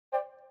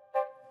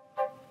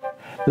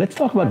Let's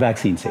talk about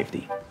vaccine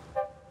safety.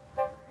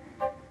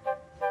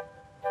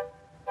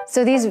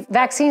 So these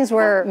vaccines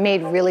were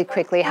made really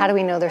quickly. How do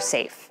we know they're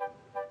safe?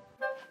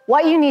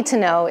 What you need to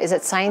know is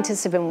that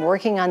scientists have been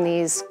working on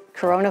these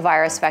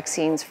coronavirus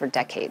vaccines for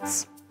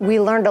decades. We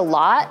learned a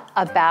lot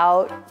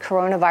about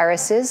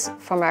coronaviruses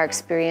from our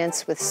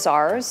experience with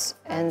SARS,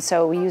 and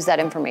so we use that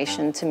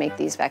information to make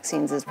these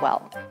vaccines as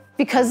well.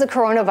 Because the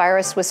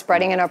coronavirus was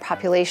spreading in our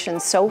population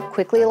so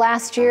quickly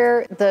last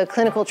year, the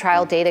clinical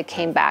trial data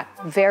came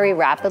back very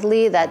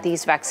rapidly that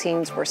these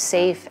vaccines were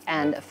safe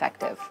and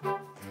effective.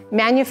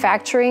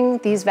 Manufacturing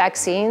these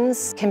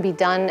vaccines can be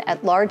done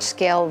at large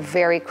scale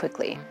very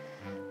quickly.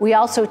 We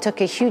also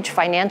took a huge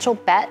financial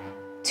bet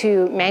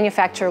to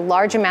manufacture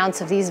large amounts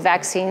of these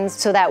vaccines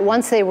so that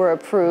once they were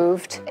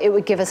approved, it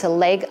would give us a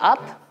leg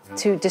up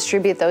to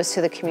distribute those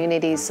to the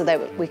communities so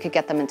that we could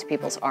get them into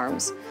people's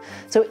arms.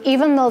 So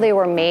even though they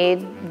were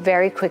made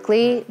very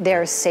quickly,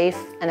 they're safe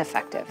and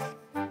effective.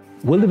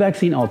 Will the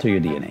vaccine alter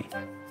your DNA?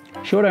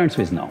 Short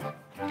answer is no.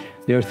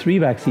 There are 3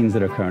 vaccines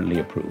that are currently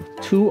approved.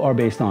 2 are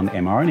based on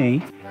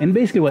mRNA, and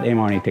basically what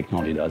mRNA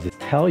technology does is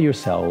tell your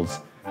cells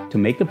to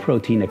make the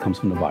protein that comes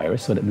from the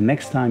virus so that the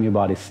next time your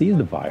body sees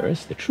the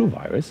virus, the true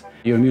virus,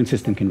 your immune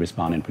system can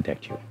respond and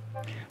protect you.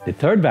 The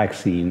 3rd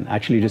vaccine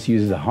actually just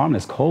uses a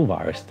harmless cold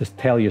virus to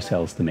tell your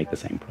cells to make the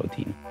same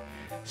protein.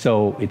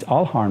 So it's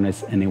all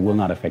harmless and it will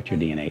not affect your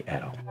DNA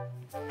at all.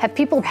 Have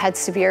people had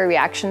severe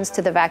reactions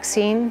to the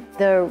vaccine?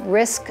 The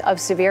risk of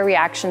severe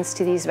reactions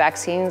to these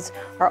vaccines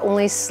are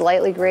only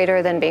slightly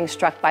greater than being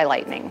struck by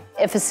lightning.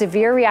 If a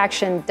severe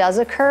reaction does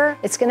occur,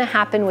 it's going to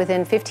happen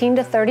within 15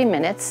 to 30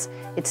 minutes.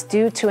 It's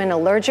due to an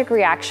allergic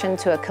reaction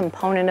to a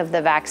component of the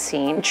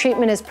vaccine.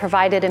 Treatment is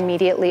provided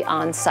immediately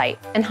on site,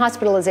 and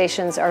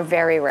hospitalizations are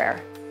very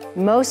rare.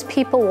 Most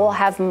people will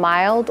have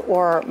mild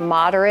or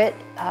moderate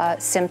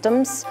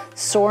symptoms,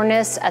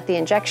 soreness at the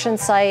injection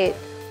site,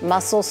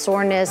 muscle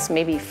soreness,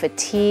 maybe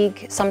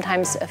fatigue,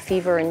 sometimes a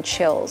fever and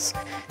chills.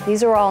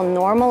 These are all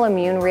normal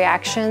immune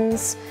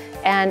reactions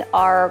and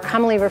are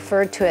commonly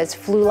referred to as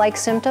flu-like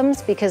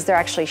symptoms because they're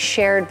actually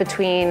shared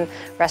between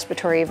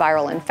respiratory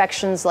viral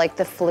infections like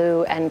the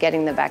flu and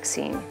getting the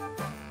vaccine.